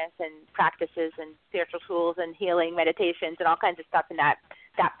awareness and practices and spiritual tools and healing meditations and all kinds of stuff in that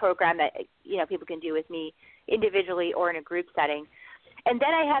program that, people can do with me individually or in a group setting. And then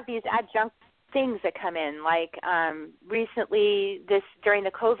I have these adjunct things that come in, like recently during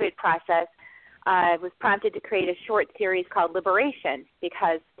the COVID process, I was prompted to create a short series called Liberation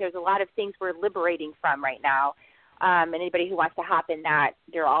because there's a lot of things we're liberating from right now. Anybody who wants to hop in that,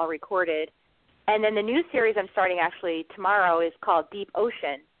 they're all recorded. And then the new series I'm starting actually tomorrow is called Deep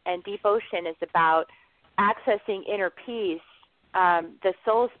Ocean. And Deep Ocean is about accessing inner peace, the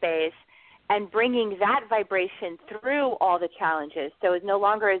soul space, and bringing that vibration through all the challenges. So no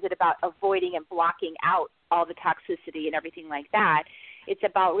longer is it about avoiding and blocking out all the toxicity and everything like that. It's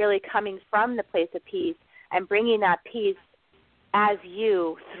about really coming from the place of peace and bringing that peace as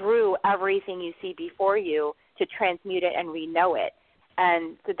you through everything you see before you to transmute it and re-know it.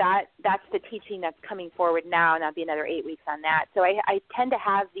 And so that's the teaching that's coming forward now, and that'll be another 8 weeks on that. So I tend to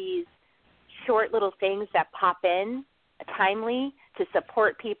have these short little things that pop in timely to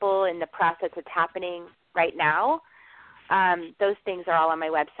support people in the process that's happening right now. Those things are all on my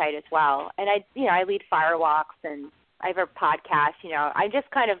website as well. And I lead firewalks, and I have a podcast. I'm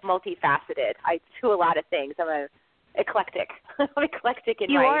just kind of multifaceted. I do a lot of things. I'm eclectic. I'm eclectic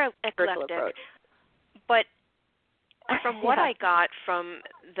in my spiritual approach. But from what I got from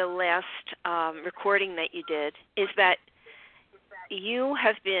the last recording that you did is that you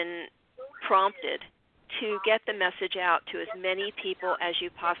have been prompted to get the message out to as many people as you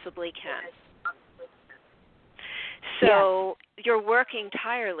possibly can. So you're working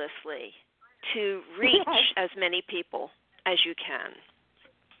tirelessly to reach as many people as you can,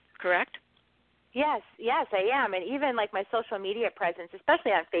 correct? Yes, I am. And even like my social media presence,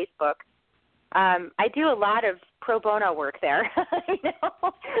 especially on Facebook, I do a lot of pro bono work there.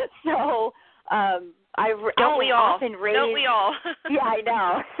 So Don't we all? Often raise, Don't we all? Yeah, I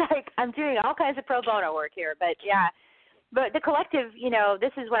know. It's like I'm doing all kinds of pro bono work here, but the collective,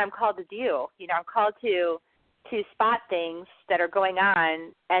 this is what I'm called to do. I'm called to spot things that are going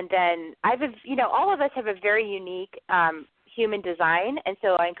on, and then all of us have a very unique human design, and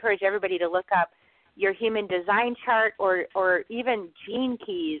so I encourage everybody to look up your human design chart or even gene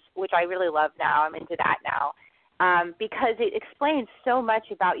keys, which I really love now. I'm into that now. Because it explains so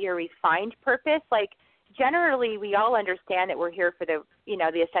much about your refined purpose. Like, generally, we all understand that we're here for the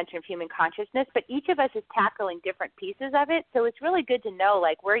ascension of human consciousness, but each of us is tackling different pieces of it. So it's really good to know,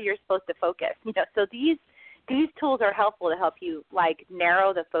 like, where you're supposed to focus. So these tools are helpful to help you, like,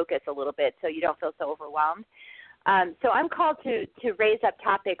 narrow the focus a little bit so you don't feel so overwhelmed. So I'm called to raise up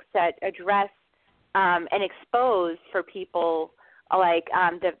topics that address and expose for people like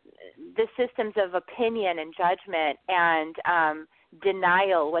the systems of opinion and judgment and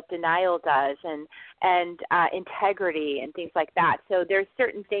denial, what denial does, and integrity and things like that. So there's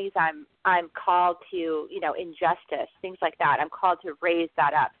certain things I'm called to, injustice, things like that. I'm called to raise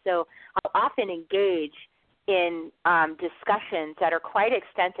that up. So I'll often engage in discussions that are quite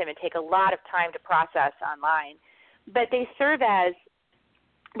extensive and take a lot of time to process online. But they serve as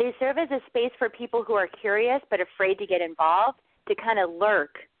a space for people who are curious but afraid to get involved, to kind of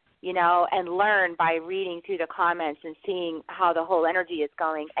lurk, and learn by reading through the comments and seeing how the whole energy is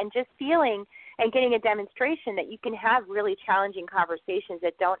going, and just feeling and getting a demonstration that you can have really challenging conversations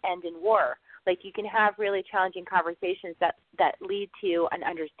that don't end in war. Like, you can have really challenging conversations that lead to an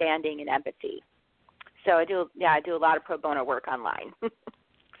understanding and empathy. So I do a lot of pro bono work online.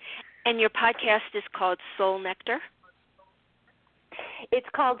 And your podcast is called Soul Nectar? It's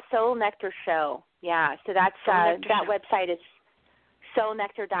called Soul Nectar Show. Yeah, so that's that website is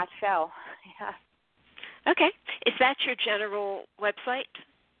soulnectar.show. Yeah. Okay. Is that your general website?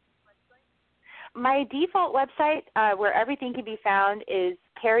 My default website, where everything can be found, is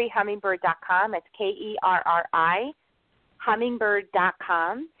KerriHummingbird.com. It's KERRI,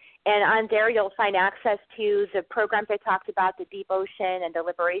 hummingbird.com. And on there you'll find access to the programs I talked about, the Deep Ocean and the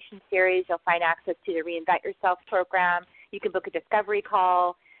Liberation Series. You'll find access to the Reinvent Yourself program. You can book a discovery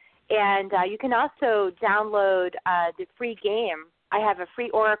call. And you can also download the free game. I have a free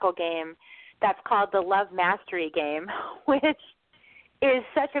Oracle game that's called the Love Mastery Game, which is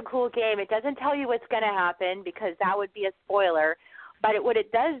such a cool game. It doesn't tell you what's going to happen because that would be a spoiler. But what it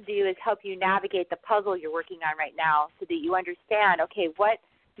does do is help you navigate the puzzle you're working on right now so that you understand, okay, what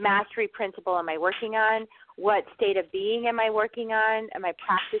mastery principle am I working on? What state of being am I working on? Am I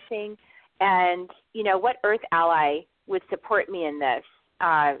practicing? And, what earth ally would support me in this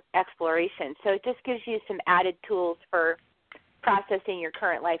exploration? So it just gives you some added tools for processing your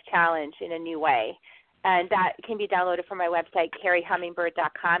current life challenge in a new way. And that can be downloaded from my website,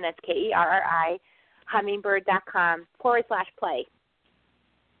 KerriHummingbird.com. That's KERRI, hummingbird.com/play.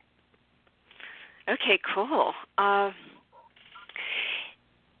 Okay, cool.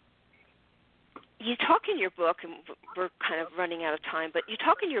 You talk in your book, and we're kind of running out of time, but you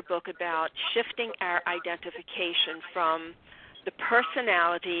talk in your book about shifting our identification from the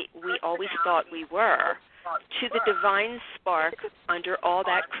personality we always thought we were to the divine spark under all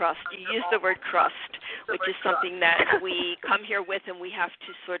that crust. You use the word crust, which is something that we come here with and we have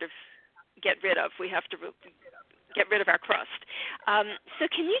to sort of get rid of. We have to get rid of our crust. So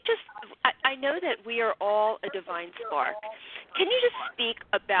can you just, I know that we are all a divine spark. Can you just speak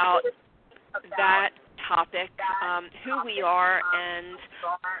about that topic, who we are and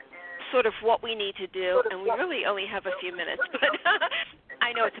sort of what we need to do? And we really only have a few minutes, but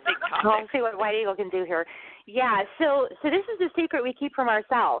I know it's a big topic. Well, let's see what White Eagle can do here. Yeah, so this is the secret we keep from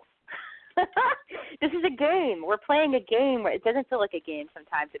ourselves. This is a game. We're playing a game. It doesn't feel like a game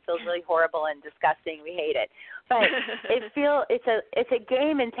sometimes. It feels really horrible and disgusting. We hate it. But it's a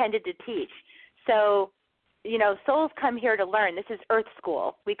game intended to teach. So, souls come here to learn. This is Earth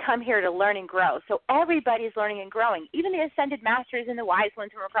School. We come here to learn and grow. So everybody's learning and growing. Even the ascended masters and the wise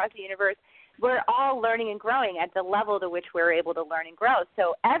ones from across the universe, we're all learning and growing at the level to which we're able to learn and grow.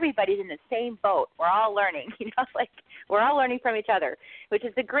 So everybody's in the same boat. We're all learning, we're all learning from each other, which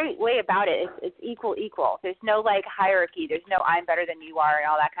is the great way about it. It's equal. There's no hierarchy. There's no I'm better than you are and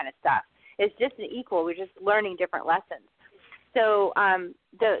all that kind of stuff. It's just an equal. We're just learning different lessons. So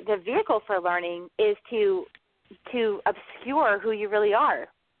the vehicle for learning is to obscure who you really are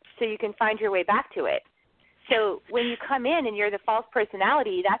so you can find your way back to it. So when you come in and you're the false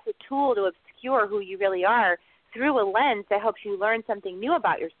personality, that's a tool to obscure who you really are through a lens that helps you learn something new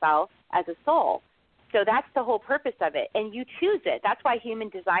about yourself as a soul. So that's the whole purpose of it. And you choose it. That's why human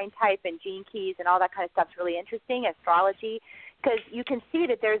design type and gene keys and all that kind of stuff is really interesting, astrology, because you can see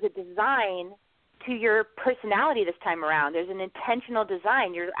that there's a design to your personality this time around. There's an intentional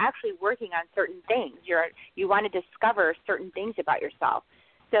design. You're actually working on certain things. You want to discover certain things about yourself.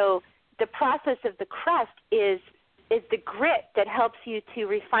 So the process of the crest is the grit that helps you to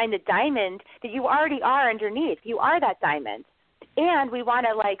refine the diamond that you already are underneath. You are that diamond. And we want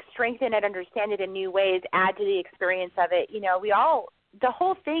to strengthen it, understand it in new ways, add to the experience of it. The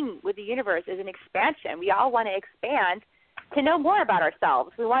whole thing with the universe is an expansion. We all want to expand to know more about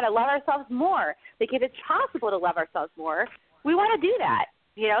ourselves. We want to love ourselves more. If it's possible to love ourselves more, we want to do that.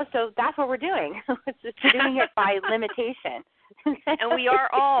 So that's what we're doing. It's just doing it by limitation. And we are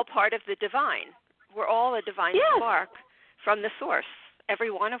all part of the divine. We're all a divine spark from the source,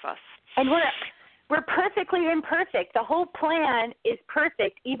 every one of us. And we're perfectly imperfect. The whole plan is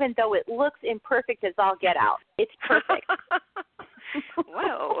perfect, even though it looks imperfect as all get out. It's perfect.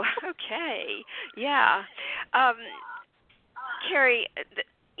 Whoa. Okay. Yeah. Kerri,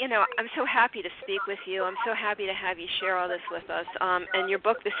 I'm so happy to speak with you. I'm so happy to have you share all this with us. And your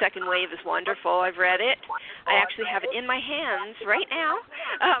book, The Second Wave, is wonderful. I've read it. I actually have it in my hands right now.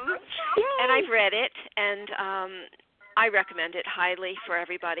 And I've read it, and I recommend it highly for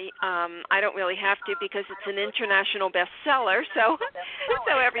everybody. I don't really have to because it's an international bestseller, so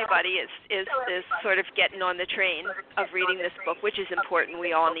everybody is sort of getting on the train of reading this book, which is important.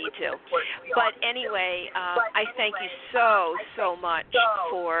 We all need to. But anyway, I thank you so much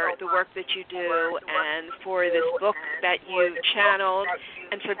for the work that you do and for this book that you channeled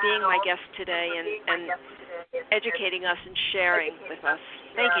and for being my guest today and educating us and sharing with us.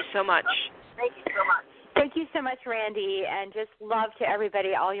 Thank you so much. Thank you so much, Randy, and just love to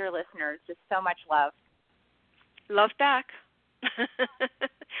everybody, all your listeners. Just so much love. Love back.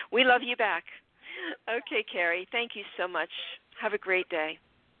 We love you back. Okay, Kerri, thank you so much. Have a great day.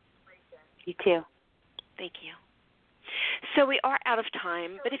 You too. Thank you. So we are out of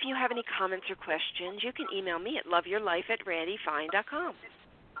time, but if you have any comments or questions, you can email me at loveyourlife@randyfine.com.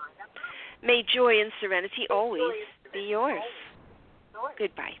 May joy and serenity always be yours.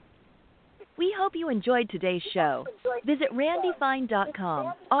 Goodbye. We hope you enjoyed today's show. Visit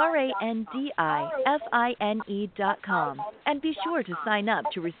randyfine.com, RANDIFINE.com, and be sure to sign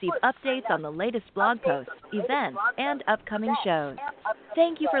up to receive updates on the latest blog posts, events, and upcoming shows.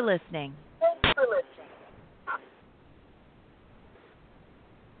 Thank you for listening.